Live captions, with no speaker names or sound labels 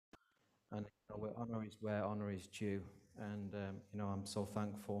And where honor is where honor is due. And I'm so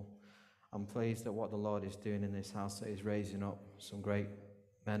thankful. I'm pleased at what the Lord is doing in this house, that He's raising up some great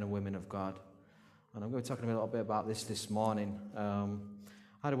men and women of God. And I'm going to be talking a little bit about this morning. I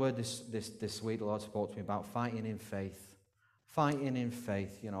had a word this week. The Lord spoke to me about fighting in faith, and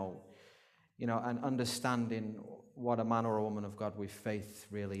understanding what a man or a woman of God with faith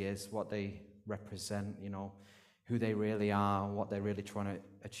really is, what they represent, who they really are, what they're really trying to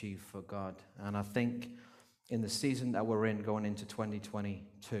achieve for God. And I think in the season that we're in, going into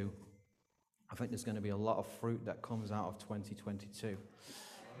 2022, I think there's going to be a lot of fruit that comes out of 2022.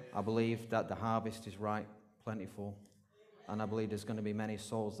 I believe that the harvest is ripe, plentiful, and I believe there's going to be many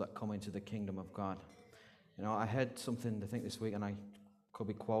souls that come into the kingdom of God. I heard something, I think this week, and I could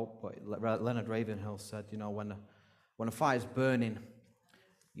be quote, but Leonard Ravenhill said, when a fire's burning,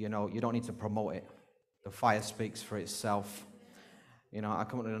 you don't need to promote it. The fire speaks for itself. I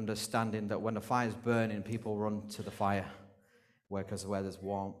come to an understanding that when the fire's burning, people run to the fire, because where there's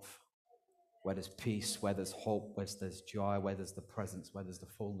warmth, where there's peace, where there's hope, where there's joy, where there's the presence, where there's the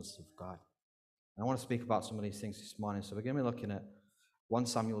fullness of God. And I want to speak about some of these things this morning. So we're going to be looking at 1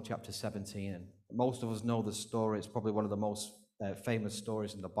 Samuel chapter 17. And most of us know the story. It's probably one of the most famous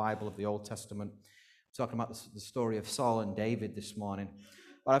stories in the Bible of the Old Testament. We're talking about the story of Saul and David this morning.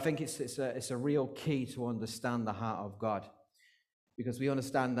 But I think it's a real key to understand the heart of God. Because we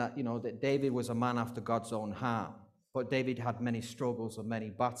understand that, that David was a man after God's own heart. But David had many struggles and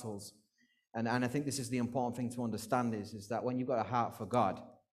many battles. And I think this is the important thing to understand is that when you've got a heart for God,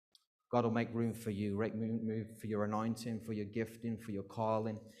 God will make room for you, make room for your anointing, for your gifting, for your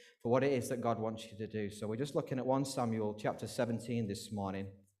calling, for what it is that God wants you to do. So we're just looking at 1 Samuel chapter 17 this morning.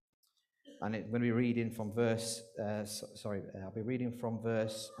 And we're going to be reading from verse, I'll be reading from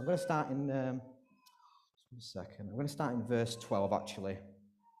verse, I'm going to start in, just 1 second. I'm going to start in verse 12, actually.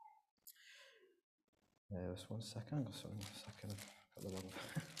 Just 1 second. Sorry, 1 second. I've got the wrong.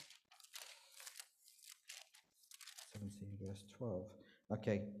 17, verse 12.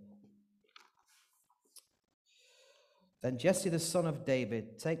 Okay. Then Jesse, the son of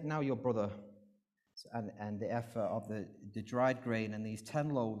David, take now your brother and the ephah of the dried grain and these 10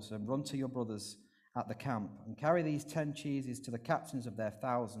 loaves, and run to your brothers at the camp, and carry these 10 cheeses to the captains of their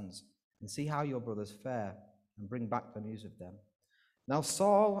thousands, and see how your brothers fare, and bring back the news of them. Now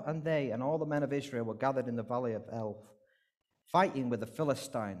Saul and they and all the men of Israel were gathered in the valley of Elf, fighting with the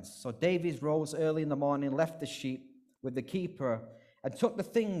Philistines. So David rose early in the morning, left the sheep with the keeper, and took the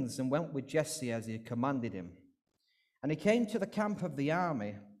things and went with Jesse as he had commanded him. And he came to the camp of the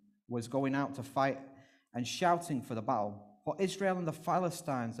army, was going out to fight and shouting for the battle. For Israel and the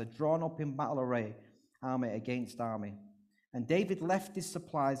Philistines had drawn up in battle array, army against army. And David left his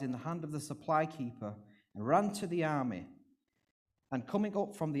supplies in the hand of the supply keeper and ran to the army. And coming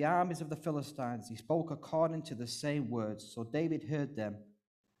up from the armies of the Philistines, he spoke according to the same words. So David heard them,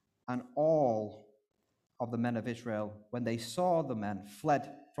 and all of the men of Israel, when they saw the men,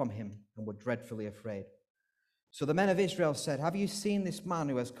 fled from him and were dreadfully afraid. So the men of Israel said, have you seen this man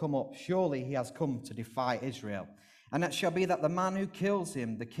who has come up? Surely he has come to defy Israel. And it shall be that the man who kills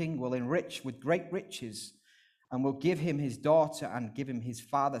him, the king will enrich with great riches, and will give him his daughter and give him his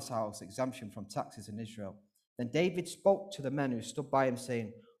father's house, exemption from taxes in Israel. Then David spoke to the men who stood by him,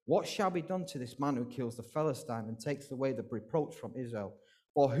 saying, what shall be done to this man who kills the Philistine and takes away the reproach from Israel?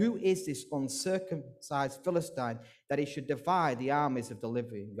 Or who is this uncircumcised Philistine that he should defy the armies of the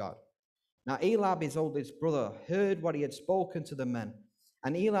living God? Now Eliab, his oldest brother, heard what he had spoken to the men,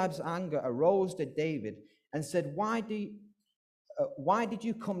 and Eliab's anger arose to David and said, why did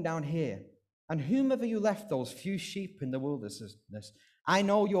you come down here? And whom have you left those few sheep in the wilderness? I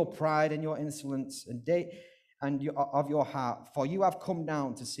know your pride and your insolence of your heart, for you have come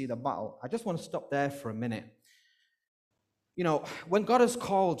down to see the battle. I just want to stop there for a minute. When God has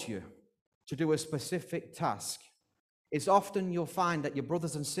called you to do a specific task, it's often you'll find that your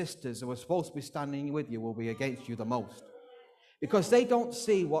brothers and sisters who are supposed to be standing with you will be against you the most, because they don't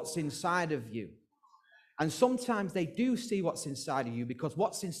see what's inside of you. And sometimes they do see what's inside of you, because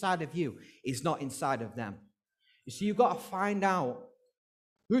what's inside of you is not inside of them. You see, you've got to find out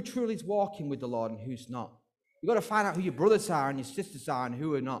who truly is walking with the Lord and who's not. You've got to find out who your brothers are and your sisters are and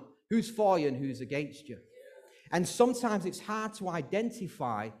who are not, who's for you and who's against you. And sometimes it's hard to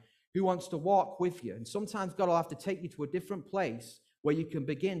identify who wants to walk with you. And sometimes God will have to take you to a different place where you can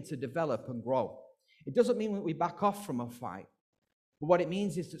begin to develop and grow. It doesn't mean that we back off from a fight. But what it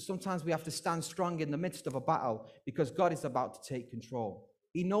means is that sometimes we have to stand strong in the midst of a battle, because God is about to take control.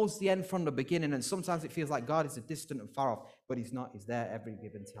 He knows the end from the beginning, and sometimes it feels like God is a distant and far off, but he's not. He's there every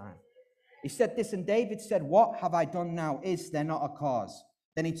given time. He said this, and David said, what have I done now? Is there not a cause?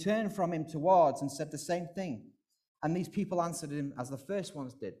 Then he turned from him towards and said the same thing. And these people answered him as the first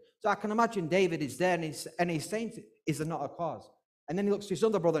ones did. So I can imagine David is there and he's saying, is there not a cause? And then he looks to his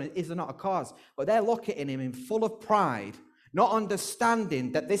other brother and is there not a cause? But they're looking at him in full of pride, not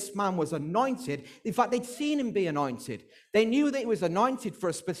understanding that this man was anointed. In fact, they'd seen him be anointed. They knew that he was anointed for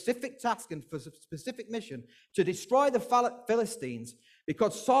a specific task and for a specific mission to destroy the Philistines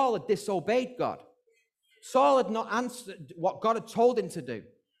because Saul had disobeyed God. Saul had not answered what God had told him to do.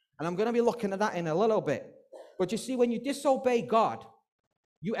 And I'm going to be looking at that in a little bit. But you see, when you disobey God,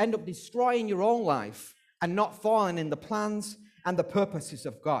 you end up destroying your own life and not falling in the plans and the purposes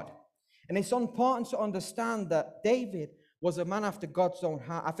of God. And it's important to understand that David was a man after God's own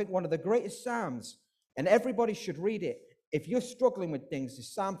heart. I think one of the greatest Psalms, and everybody should read it if you're struggling with things,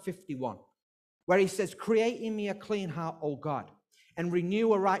 is Psalm 51, where he says, create in me a clean heart, O God, and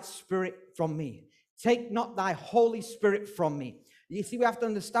renew a right spirit from me. Take not thy Holy Spirit from me. You see, we have to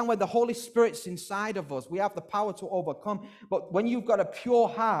understand when the Holy Spirit's inside of us, we have the power to overcome. But when you've got a pure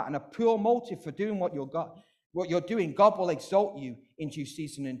heart and a pure motive for doing what you're doing, God will exalt you in due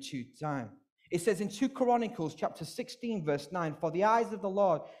season and due time. It says in 2 Chronicles chapter 16, verse 9, for the eyes of the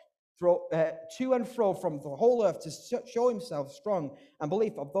Lord to and fro from the whole earth to show himself strong and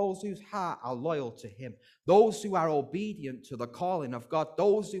belief of those whose heart are loyal to him, those who are obedient to the calling of God,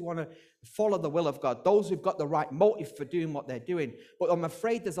 those who want to follow the will of God, those who've got the right motive for doing what they're doing. But I'm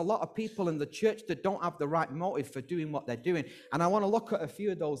afraid there's a lot of people in the church that don't have the right motive for doing what they're doing. And I want to look at a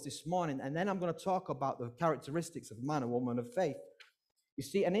few of those this morning, and then I'm going to talk about the characteristics of a man or woman of faith. You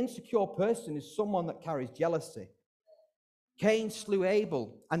see, an insecure person is someone that carries jealousy. Cain slew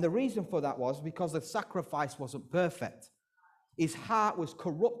Abel, and the reason for that was because the sacrifice wasn't perfect. His heart was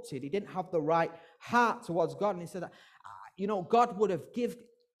corrupted. He didn't have the right heart towards God. And he said, God would have given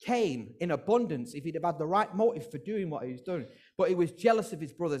Cain in abundance if he'd have had the right motive for doing what he was doing. But he was jealous of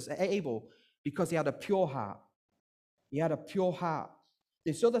his brother Abel because he had a pure heart. He had a pure heart.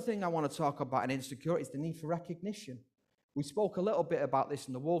 This other thing I want to talk about in insecurity is the need for recognition. We spoke a little bit about this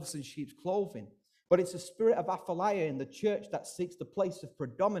in the wolves in sheep's clothing. But it's a spirit of Athaliah in the church that seeks the place of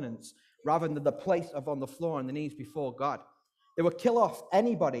predominance rather than the place of on the floor on the knees before God. They will kill off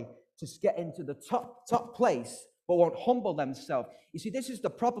anybody to get into the top place, but won't humble themselves. You see, this is the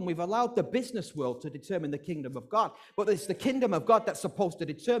problem. We've allowed the business world to determine the kingdom of God, but it's the kingdom of God that's supposed to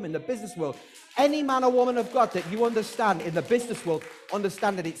determine the business world. Any man or woman of God that you understand in the business world,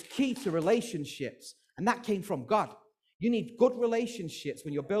 understand that it's key to relationships, and that came from God. You need good relationships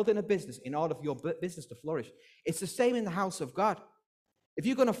when you're building a business in order for your business to flourish. It's the same in the house of God. If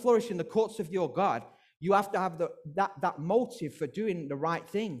you're going to flourish in the courts of your God, you have to have that motive for doing the right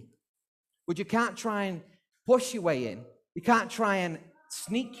thing. But you can't try and push your way in. You can't try and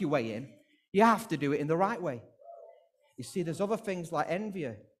sneak your way in. You have to do it in the right way. You see, there's other things like envy.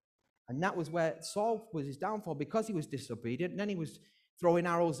 And that was where Saul was his downfall because he was disobedient. And then he was throwing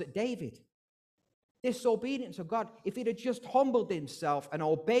arrows at David. Disobedient to God. If he'd have just humbled himself and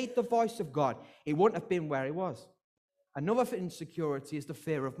obeyed the voice of God, he wouldn't have been where he was. Another insecurity is the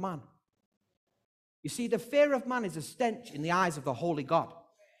fear of man. You see, the fear of man is a stench in the eyes of the holy God.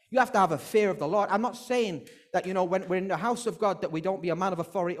 You have to have a fear of the Lord. I'm not saying that, when we're in the house of God that we don't be a man of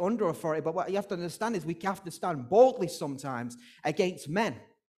authority, under authority, but what you have to understand is we have to stand boldly sometimes against men.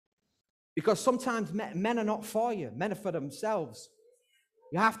 Because sometimes men are not for you. Men are for themselves.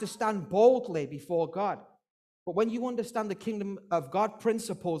 You have to stand boldly before God. But when you understand the kingdom of God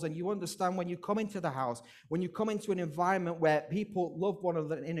principles and you understand when you come into the house, when you come into an environment where people love one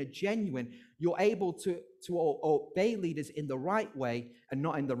another in a genuine, you're able to obey leaders in the right way and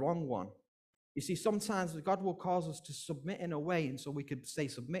not in the wrong one. You see, sometimes God will cause us to submit in a way, and so we could stay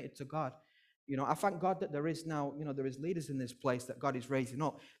submitted to God. I thank God that there is now, there is leaders in this place that God is raising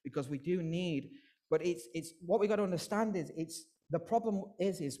up, because we do need, but it's what we got to understand is the problem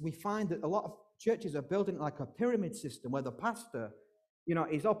is we find that a lot of churches are building like a pyramid system where the pastor,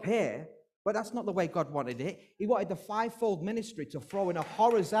 is up here, but that's not the way God wanted it. He wanted the fivefold ministry to throw in a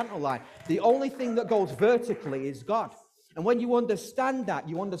horizontal line. The only thing that goes vertically is God. And when you understand that,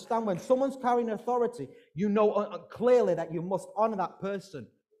 you understand when someone's carrying authority, you know clearly that you must honor that person.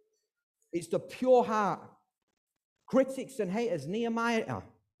 It's the pure heart. Critics and haters, Nehemiah,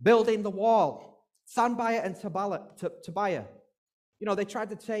 building the wall, Sanballat and Tobiah. They tried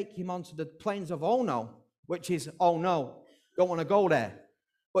to take him onto the plains of Ono, which is, oh no, don't want to go there.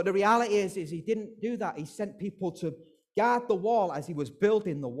 But the reality is he didn't do that. He sent people to guard the wall as he was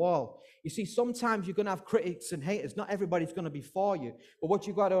building the wall. You see, sometimes you're going to have critics and haters. Not everybody's going to be for you. But what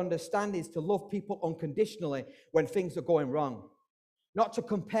you've got to understand is to love people unconditionally when things are going wrong. Not to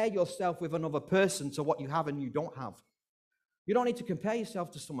compare yourself with another person to what you have and you don't have. You don't need to compare yourself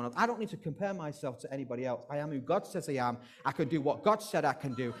to someone else. I don't need to compare myself to anybody else. I am who God says I am. I can do what God said I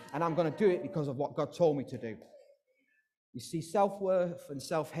can do, and I'm going to do it because of what God told me to do. You see, self-worth and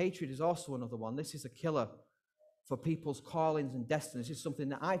self-hatred is also another one. This is a killer for people's callings and destinies. This is something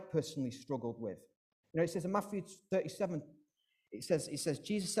that I personally struggled with. You know, it says in Matthew 37, it says,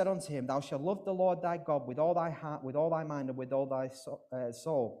 Jesus said unto him, thou shalt love the Lord thy God with all thy heart, with all thy mind, and with all thy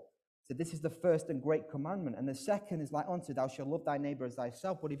soul. So this is the first and great commandment. And the second is like unto, thou shalt love thy neighbor as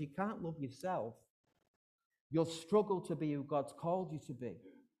thyself. But if you can't love yourself, you'll struggle to be who God's called you to be.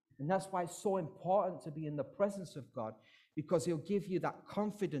 And that's why it's so important to be in the presence of God, because he'll give you that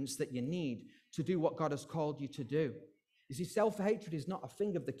confidence that you need to do what God has called you to do. You see, self-hatred is not a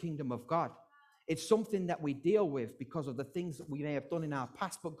thing of the kingdom of God. It's something that we deal with because of the things that we may have done in our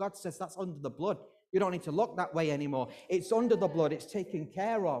past. But God says that's under the blood. You don't need to look that way anymore. It's under the blood. It's taken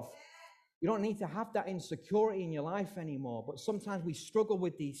care of. You don't need to have that insecurity in your life anymore. But sometimes we struggle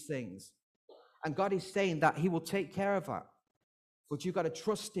with these things. And God is saying that he will take care of that. But you've got to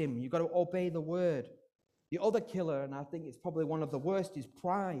trust him. You've got to obey the word. The other killer, and I think it's probably one of the worst, is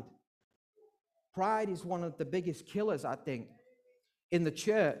pride. Pride is one of the biggest killers, I think, in the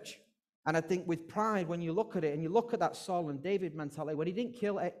church. And I think with pride, when you look at it, and you look at that Saul and David mentality, when he didn't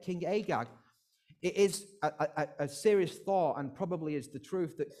kill King Agag, it is a serious thought, and probably is the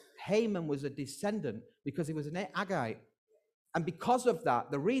truth, that Haman was a descendant because he was an Agagite. And because of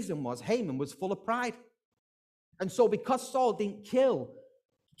that, the reason was Haman was full of pride. And so because Saul didn't kill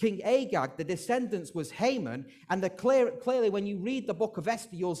King Agag, the descendants was Haman, and clearly when you read the book of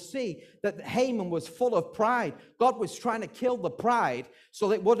Esther, you'll see that Haman was full of pride. God was trying to kill the pride so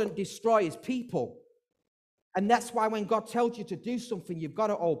that it wouldn't destroy his people. And that's why when God tells you to do something, you've got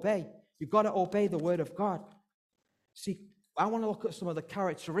to obey. You've got to obey the word of God. See, I want to look at some of the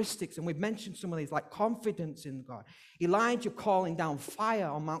characteristics, and we've mentioned some of these, like confidence in God. Elijah calling down fire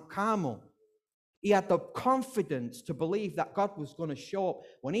on Mount Carmel. He had the confidence to believe that God was going to show up.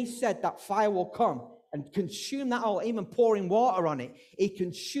 When he said that fire will come and consume that altar, even pouring water on it, he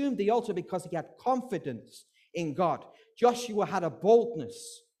consumed the altar because he had confidence in God. Joshua had a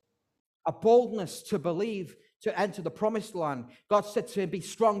boldness to believe, to enter the promised land. God said to him, be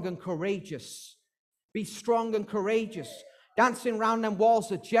strong and courageous. Be strong and courageous. Dancing around them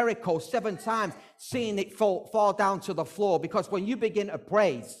walls of Jericho 7 times, seeing it fall down to the floor. Because when you begin to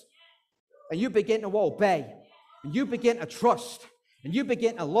praise, and you begin to obey, and you begin to trust, and you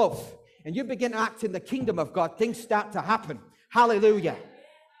begin to love, and you begin to act in the kingdom of God, things start to happen. Hallelujah.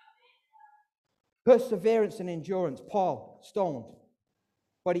 Perseverance and endurance. Paul, stoned,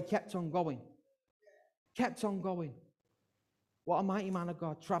 but he kept on going. Kept on going. What a mighty man of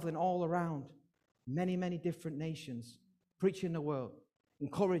God, traveling all around many, many different nations, preaching the word,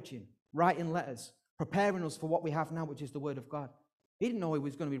 encouraging, writing letters, preparing us for what we have now, which is the word of God. He didn't know he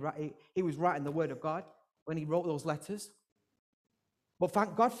was going to be writing. He was writing the word of God when he wrote those letters. But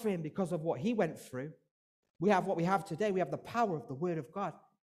thank God for him, because of what he went through. We have what we have today. We have the power of the word of God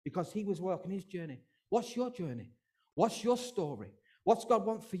because he was working his journey. What's your journey? What's your story? What's God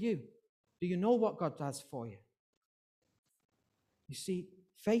want for you? Do you know what God does for you? You see,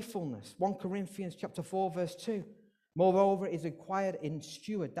 faithfulness. 1 Corinthians chapter 4, verse 2. Moreover, it is required in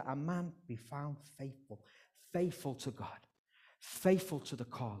steward that a man be found faithful. Faithful to God. Faithful to the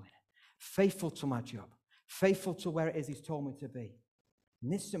calling, faithful to my job, faithful to where it is he's told me to be.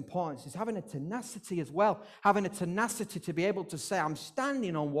 And this is important. It's having a tenacity as well, having a tenacity to be able to say, I'm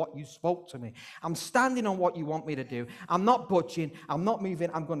standing on what you spoke to me. I'm standing on what you want me to do. I'm not budging. I'm not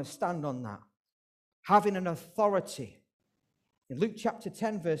moving. I'm going to stand on that. Having an authority. In Luke chapter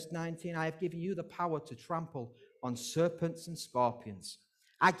 10, verse 19, I have given you the power to trample on serpents and scorpions.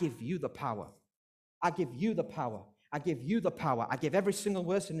 I give you the power. I give you the power. I give you the power. I give every single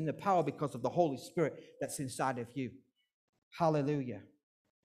person in the power because of the Holy Spirit that's inside of you. Hallelujah.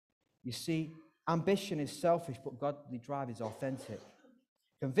 You see, ambition is selfish, but godly drive is authentic.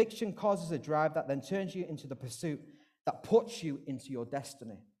 Conviction causes a drive that then turns you into the pursuit that puts you into your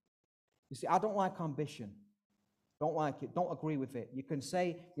destiny. You see, I don't like ambition. Don't like it. Don't agree with it. You can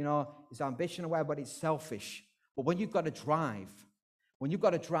say, it's ambition or whatever, but it's selfish. But when you've got to drive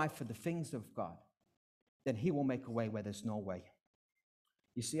for the things of God, then he will make a way where there's no way.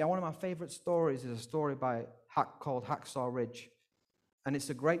 You see, one of my favorite stories is a story called Hacksaw Ridge. And it's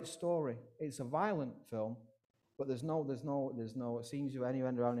a great story. It's a violent film, but there's no scenes or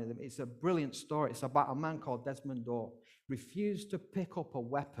anywhere around it. It's a brilliant story. It's about a man called Desmond Doe. Refused to pick up a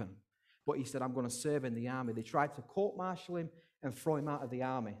weapon, but he said, I'm going to serve in the army. They tried to court-martial him and throw him out of the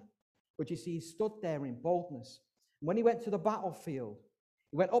army. But you see, he stood there in boldness. When he went to the battlefield,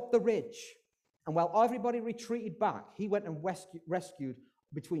 he went up the ridge, And while everybody retreated back, he went and rescued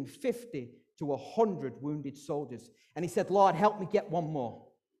between 50 to 100 wounded soldiers. And he said, Lord, help me get one more.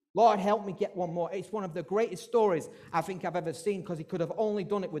 Lord, help me get one more. It's one of the greatest stories I think I've ever seen, because he could have only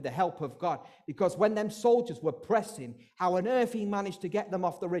done it with the help of God. Because when them soldiers were pressing, how on earth he managed to get them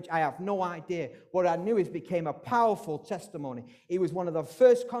off the ridge, I have no idea. What I knew is became a powerful testimony. He was one of the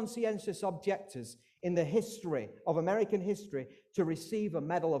first conscientious objectors in the history of American history to receive a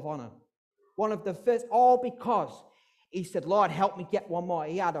Medal of Honor. One of the first, all because he said, Lord, help me get one more.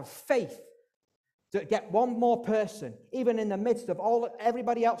 He had a faith to get one more person, even in the midst of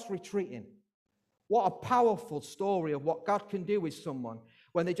everybody else retreating. What a powerful story of what God can do with someone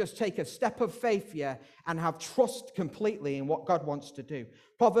when they just take a step of faith here and have trust completely in what God wants to do.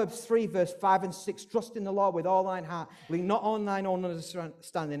 Proverbs 3, verse 5 and 6, trust in the Lord with all thine heart, lean not on thine own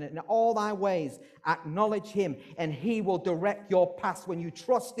understanding, in all thy ways acknowledge him, and he will direct your paths. When you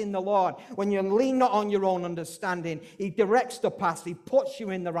trust in the Lord, when you lean not on your own understanding, he directs the path, he puts you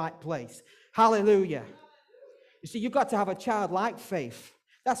in the right place. Hallelujah. You see, you've got to have a childlike faith.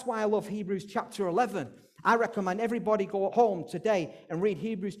 That's why I love Hebrews chapter 11. I recommend everybody go home today and read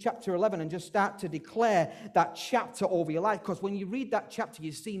Hebrews chapter 11 and just start to declare that chapter over your life. Because when you read that chapter,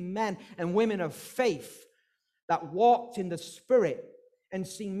 you see men and women of faith that walked in the Spirit and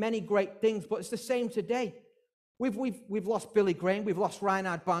seen many great things. But it's the same today. We've lost Billy Graham. We've lost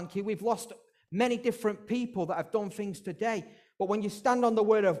Reinhard Bonnke. We've lost many different people that have done things today. But when you stand on the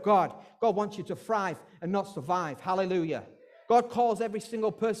word of God, God wants you to thrive and not survive. Hallelujah. God calls every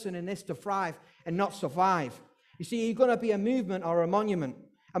single person in this to thrive and not survive. You see, you're going to be a movement or a monument.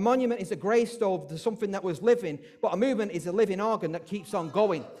 A monument is a gravestone to something that was living, but a movement is a living organ that keeps on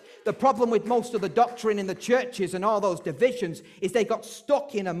going. The problem with most of the doctrine in the churches and all those divisions is they got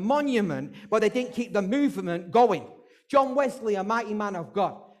stuck in a monument, but they didn't keep the movement going. John Wesley, a mighty man of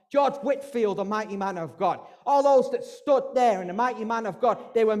God. George Whitefield, a mighty man of God. All those that stood there and a mighty man of God,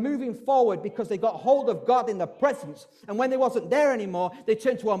 they were moving forward because they got hold of God in the presence. And when they wasn't there anymore, they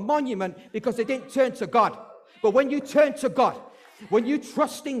turned to a monument because they didn't turn to God. But when you turn to God, when you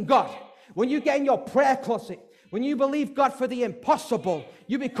trust in God, when you get in your prayer closet, when you believe God for the impossible,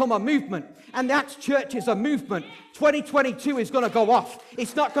 you become a movement. And that church is a movement. 2022 is going to go off.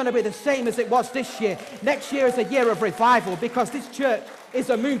 It's not going to be the same as it was this year. Next year is a year of revival because this church is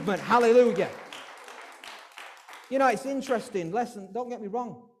a movement. Hallelujah. You know, it's interesting. Listen, don't get me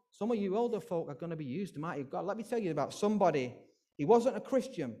wrong. Some of you older folk are going to be used, mighty God. Let me tell you about somebody. He wasn't a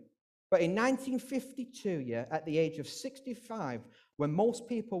Christian. But in 1952, at the age of 65, when most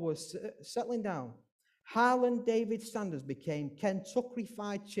people were settling down, Harlan David Sanders became Kentucky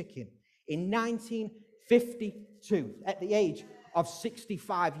Fried Chicken in 1952 at the age of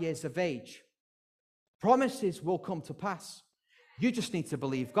 65 years of age. Promises will come to pass. You just need to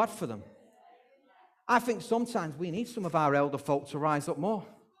believe God for them. I think sometimes we need some of our elder folk to rise up more.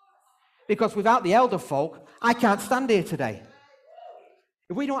 Because without the elder folk, I can't stand here today.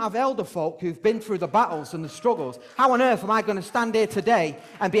 If we don't have elder folk who've been through the battles and the struggles, how on earth am I going to stand here today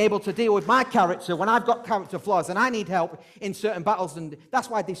and be able to deal with my character when I've got character flaws and I need help in certain battles? And that's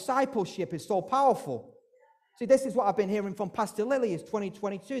why discipleship is so powerful. See, this is what I've been hearing from Pastor Lily is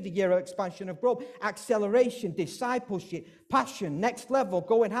 2022, the year of expansion of growth, acceleration, discipleship, passion, next level,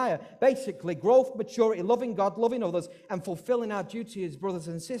 going higher. Basically, growth, maturity, loving God, loving others, and fulfilling our duty as brothers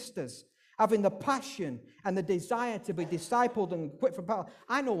and sisters. Having the passion and the desire to be discipled and equipped for battle.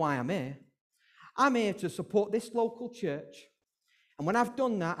 I know why I'm here. I'm here to support this local church. And when I've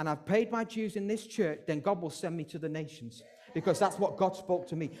done that and I've paid my dues in this church, then God will send me to the nations. Because that's what God spoke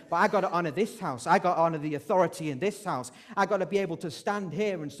to me. But I got to honor this house. I got to honor the authority in this house. I got to be able to stand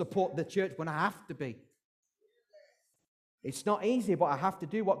here and support the church when I have to be. It's not easy, but I have to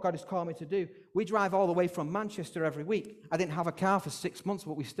do what God has called me to do. We drive all the way from Manchester every week. I didn't have a car for 6 months,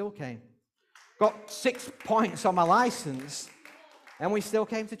 but we still came. Got 6 points on my license, and we still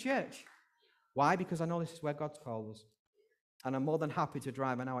came to church. Why? Because I know this is where God's called us. And I'm more than happy to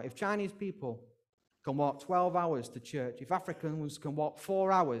drive an hour. If Chinese people can walk 12 hours to church, if Africans can walk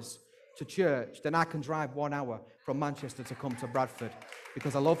 4 hours to church, then I can drive 1 hour from Manchester to come to Bradford.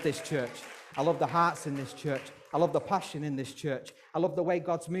 Because I love this church. I love the hearts in this church. I love the passion in this church. I love the way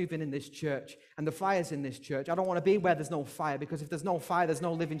God's moving in this church and the fires in this church. I don't want to be where there's no fire, because if there's no fire, there's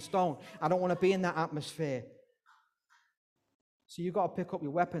no living stone. I don't want to be in that atmosphere. So you've got to pick up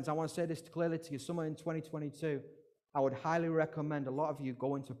your weapons. I want to say this clearly to you. Somewhere in 2022, I would highly recommend a lot of you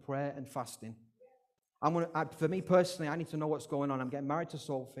go into prayer and fasting. For me personally, I need to know what's going on. I'm getting married to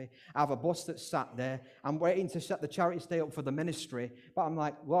Sophie. I have a bus that's sat there. I'm waiting to set the charity stay up for the ministry. But I'm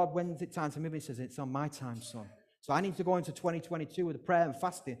like, Lord, when's it time to move? He says, it's on my time, son. So I need to go into 2022 with prayer and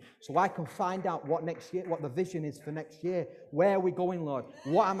fasting so I can find out what next year, what the vision is for next year. Where are we going, Lord?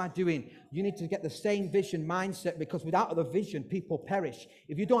 What am I doing? You need to get the same vision mindset, because without the vision, people perish.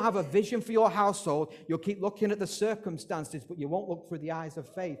 If you don't have a vision for your household, you'll keep looking at the circumstances, but you won't look through the eyes of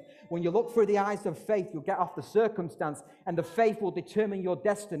faith. When you look through the eyes of faith, you'll get off the circumstance, and the faith will determine your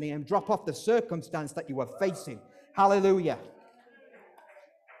destiny and drop off the circumstance that you are facing. Hallelujah.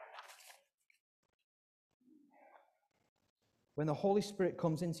 When the Holy Spirit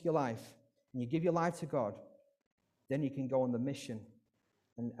comes into your life and you give your life to God, then you can go on the mission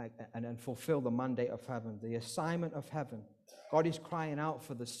and fulfill the mandate of heaven, the assignment of heaven. God is crying out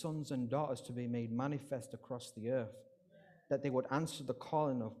for the sons and daughters to be made manifest across the earth, that they would answer the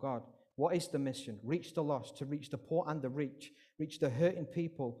calling of God. What is the mission? Reach the lost, to reach the poor and the rich, reach the hurting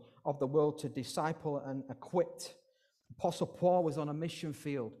people of the world, to disciple and equip. Apostle Paul was on a mission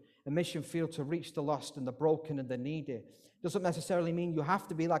field to reach the lost and the broken and the needy. Doesn't necessarily mean you have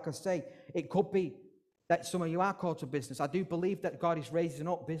to be, like I say, it could be that some of you are called to business. I do believe that God is raising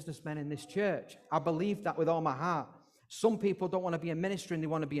up businessmen in this church. I believe that with all my heart. Some people don't want to be in ministry and they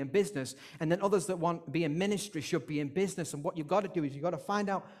want to be in business. And then others that want to be in ministry should be in business. And what you've got to do is you've got to find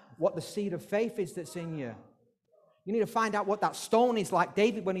out what the seed of faith is that's in you. You need to find out what that stone is, like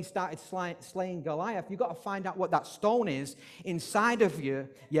David when he started slaying Goliath. You've got to find out what that stone is inside of you.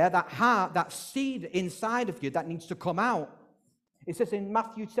 Yeah, that heart, that seed inside of you that needs to come out. It says in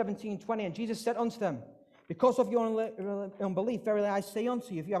Matthew 17:20, and Jesus said unto them, because of your unbelief, verily I say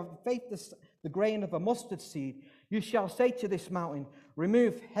unto you, if you have faith the grain of a mustard seed, you shall say to this mountain,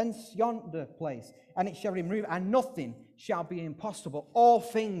 remove hence yonder place, and it shall remove, and nothing shall be impossible. All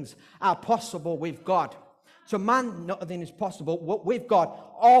things are possible with God. To man, nothing is possible. With God,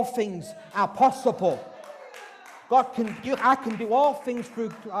 all things are possible. God can do, I can do all things through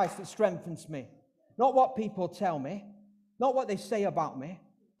Christ that strengthens me. Not what people tell me, not what they say about me.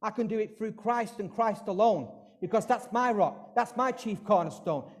 I can do it through Christ and Christ alone, because that's my rock. That's my chief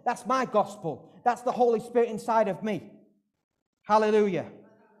cornerstone. That's my gospel. That's the Holy Spirit inside of me. Hallelujah.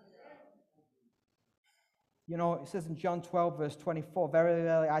 You know, it says in John 12, verse 24, verily,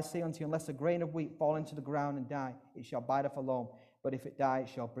 verily, I say unto you, unless a grain of wheat fall into the ground and die, it shall abide alone. But if it die, it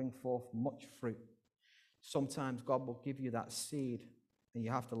shall bring forth much fruit. Sometimes God will give you that seed, and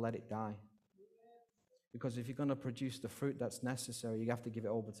you have to let it die. Because if you're going to produce the fruit that's necessary, you have to give it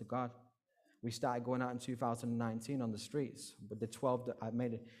over to God. We started going out in 2019 on the streets with the 12 that I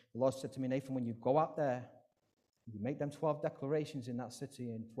made. The Lord said to me, Nathan, when you go out there, you make them 12 declarations in that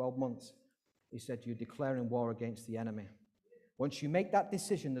city in 12 months. He said, you're declaring war against the enemy. Once you make that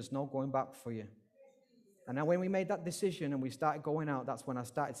decision, there's no going back for you. And now when we made that decision and we started going out, that's when I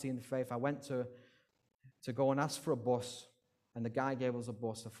started seeing the faith. I went to go and ask for a bus, and the guy gave us a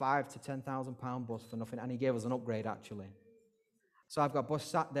bus, a £5,000 to £10,000 bus for nothing, and he gave us an upgrade, actually. So I've got a bus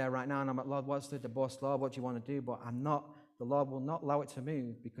sat there right now, and I'm like, Lord, what's the bus? Lord, what do you want to do? But the Lord will not allow it to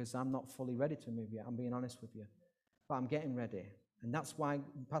move because I'm not fully ready to move yet. I'm being honest with you. But I'm getting ready. And that's why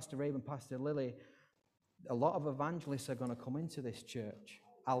Pastor Raven, Pastor Lily, a lot of evangelists are going to come into this church.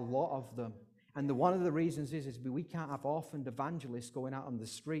 A lot of them. And one of the reasons is we can't have orphaned evangelists going out on the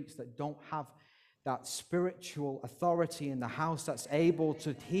streets that don't have that spiritual authority in the house that's able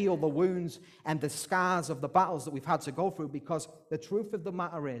to heal the wounds and the scars of the battles that we've had to go through. Because the truth of the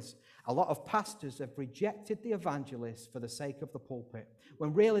matter is, a lot of pastors have rejected the evangelists for the sake of the pulpit,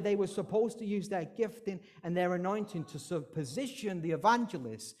 when really they were supposed to use their gifting and their anointing to position the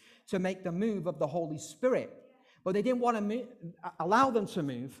evangelists to make the move of the Holy Spirit. But they didn't want to allow them to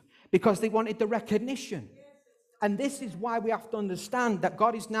move because they wanted the recognition. And this is why we have to understand that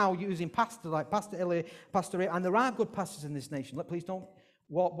God is now using pastors like Pastor Eli, Pastor Ray, and there are good pastors in this nation. Please don't,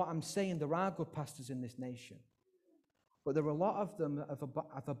 what I'm saying, there are good pastors in this nation. But there are a lot of them that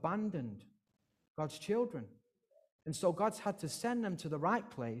have abandoned God's children. And so God's had to send them to the right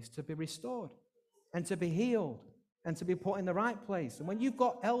place to be restored and to be healed and to be put in the right place. And when you've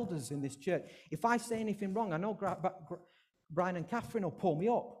got elders in this church, if I say anything wrong, I know Brian and Catherine will pull me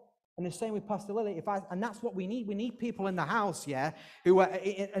up. And the same with Pastor Lily. And that's what we need. We need people in the house, yeah, who are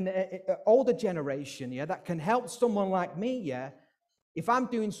an older generation, yeah, that can help someone like me, yeah. If I'm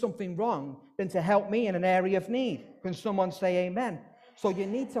doing something wrong, then to help me in an area of need. Can someone say amen? So you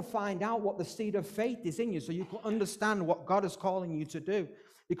need to find out what the seed of faith is in you so you can understand what God is calling you to do.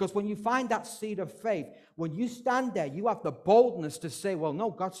 Because when you find that seed of faith, when you stand there, you have the boldness to say, well,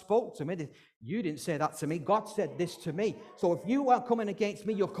 no, God spoke to me. You didn't say that to me. God said this to me. So if you are coming against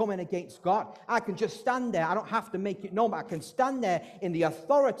me, you're coming against God. I can just stand there. I don't have to make it known, but I can stand there in the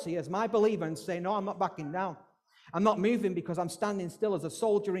authority as my believer and say, no, I'm not backing down. I'm not moving because I'm standing still as a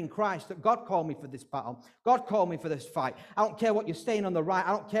soldier in Christ, that God called me for this battle. God called me for this fight. I don't care what you're saying on the right.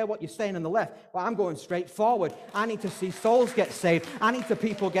 I don't care what you're saying on the left. But I'm going straight forward. I need to see souls get saved. I need to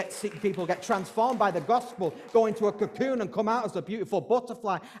see people get transformed by the gospel, go into a cocoon and come out as a beautiful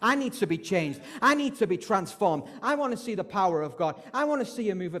butterfly. I need to be changed. I need to be transformed. I want to see the power of God. I want to see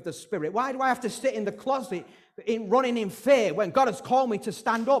a move of the Spirit. Why do I have to sit in the closet running in fear when God has called me to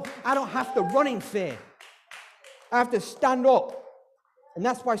stand up? I don't have to run in fear. I have to stand up. And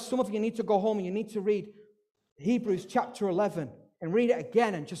that's why some of you need to go home and you need to read Hebrews chapter 11 and read it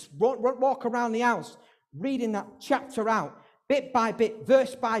again and just walk around the house reading that chapter out, bit by bit,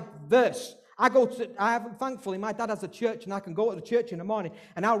 verse by verse. Thankfully, my dad has a church and I can go to the church in the morning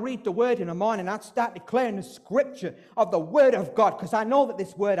and I'll read the word in the morning and I'll start declaring the scripture of the word of God because I know that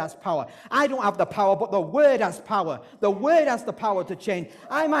this word has power. I don't have the power, but the word has power. The word has the power to change.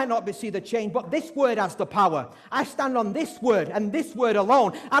 I might not see the change, but this word has the power. I stand on this word and this word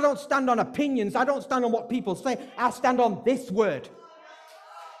alone. I don't stand on opinions. I don't stand on what people say. I stand on this word.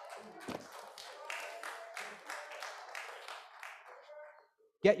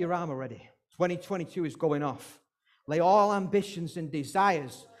 Get your armor ready. 2022 is going off. Lay all ambitions and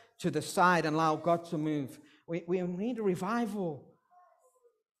desires to the side and allow God to move. We need a revival.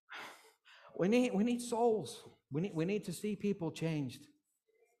 We need souls. We need to see people changed.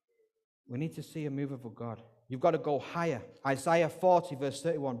 We need to see a move of God. You've got to go higher. Isaiah 40 verse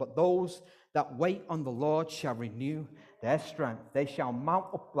 31. But those that wait on the Lord shall renew their strength. They shall mount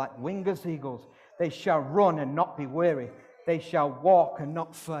up like winged as eagles. They shall run and not be weary. They shall walk and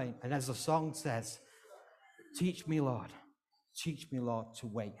not faint. And as the song says, teach me, Lord, to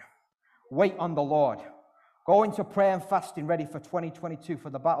wait. Wait on the Lord. Go into prayer and fasting ready for 2022 for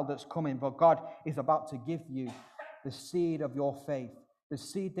the battle that's coming. But God is about to give you the seed of your faith, the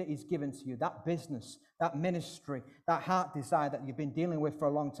seed that is given to you, that business, that ministry, that heart desire that you've been dealing with for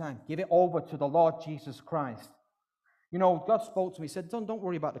a long time. Give it over to the Lord Jesus Christ. You know, God spoke to me. He said, don't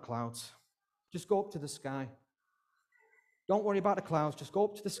worry about the clouds. Just go up to the sky. Don't worry about the clouds. Just go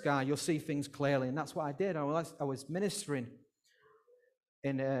up to the sky. You'll see things clearly. And that's what I did. I was ministering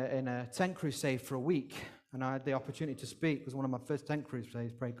in a tent crusade for a week. And I had the opportunity to speak. It was one of my first tent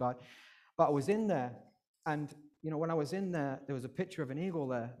crusades, praise God. But I was in there. And, you know, when I was in there, there was a picture of an eagle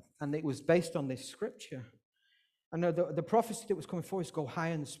there. And it was based on this scripture. And the prophecy that was coming forward is go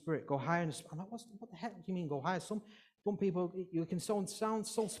higher in the spirit. Go higher in the spirit. I'm like, what the heck do you mean go higher? Some people, you can sound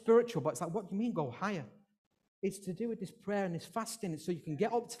so spiritual. But it's like, what do you mean go higher? It's to do with this prayer and this fasting, so you can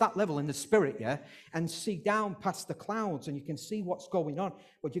get up to that level in the spirit, yeah, and see down past the clouds, and you can see what's going on.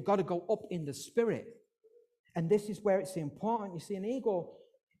 But you've got to go up in the spirit, and this is where it's important. You see, an eagle.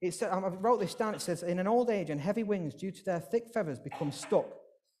 I wrote this down. It says, "In an old age, and heavy wings, due to their thick feathers, become stuck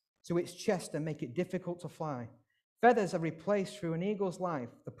to its chest and make it difficult to fly. Feathers are replaced through an eagle's life.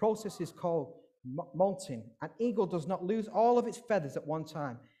 The process is called molting. An eagle does not lose all of its feathers at one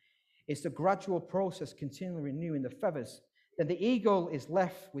time. It's a gradual process, continually renewing the feathers. Then the eagle is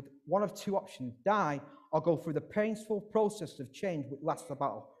left with one of two options: die or go through the painful process of change, which lasts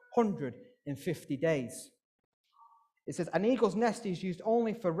about 150 days. It says, an eagle's nest is used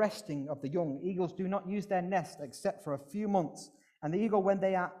only for resting of the young. Eagles do not use their nest except for a few months. And the eagle, when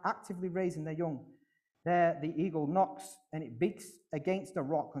they are actively raising their young, there the eagle knocks and it beaks against a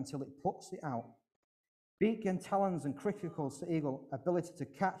rock until it plucks it out. Beak and talons and critical to eagle ability to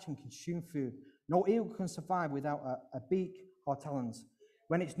catch and consume food. No eagle can survive without a beak or talons.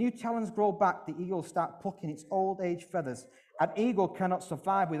 When its new talons grow back, the eagle starts plucking its old age feathers. An eagle cannot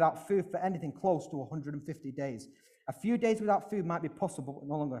survive without food for anything close to 150 days. A few days without food might be possible, but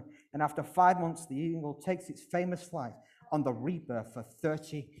no longer. And after 5 months, the eagle takes its famous flight on the rebirth for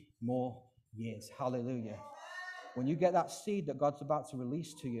 30 more years. Hallelujah. When you get that seed that God's about to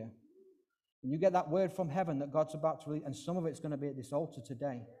release to you, when you get that word from heaven that God's about to release, and some of it's going to be at this altar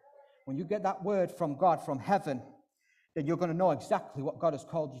today. When you get that word from God, from heaven, then you're going to know exactly what God has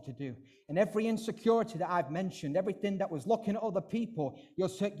called you to do. And every insecurity that I've mentioned, everything that was looking at other people, you'll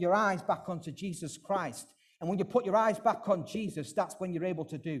take your eyes back onto Jesus Christ. And when you put your eyes back on Jesus, that's when you're able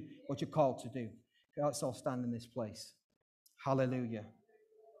to do what you're called to do. Let's all stand in this place. Hallelujah.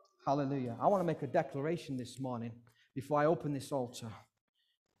 Hallelujah. I want to make a declaration this morning before I open this altar.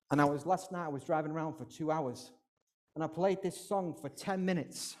 And last night I was driving around for 2 hours, and I played this song for 10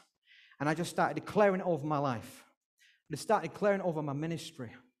 minutes, and I just started declaring it over my life. I started declaring it over my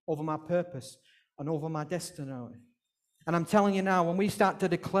ministry, over my purpose, and over my destiny. And I'm telling you now, when we start to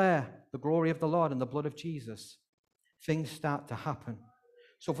declare the glory of the Lord and the blood of Jesus, things start to happen.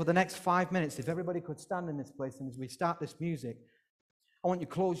 So for the next 5 minutes, if everybody could stand in this place, and as we start this music, I want you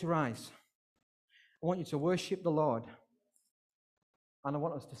to close your eyes. I want you to worship the Lord. And I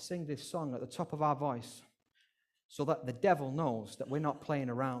want us to sing this song at the top of our voice so that the devil knows that we're not playing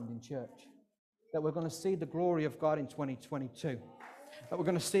around in church, that we're going to see the glory of God in 2022, that we're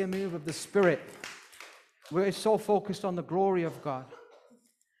going to see a move of the Spirit. We're so focused on the glory of God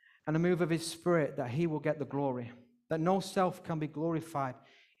and the move of His Spirit that He will get the glory, that no self can be glorified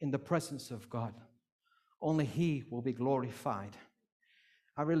in the presence of God. Only He will be glorified.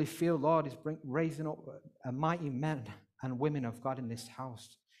 I really feel Lord is raising up a mighty men and women of God in this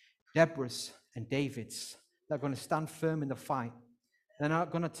house, Deborahs and Davids, that are going to stand firm in the fight. They're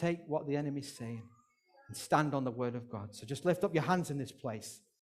not going to take what the enemy's saying and stand on the word of God. So just lift up your hands in this place.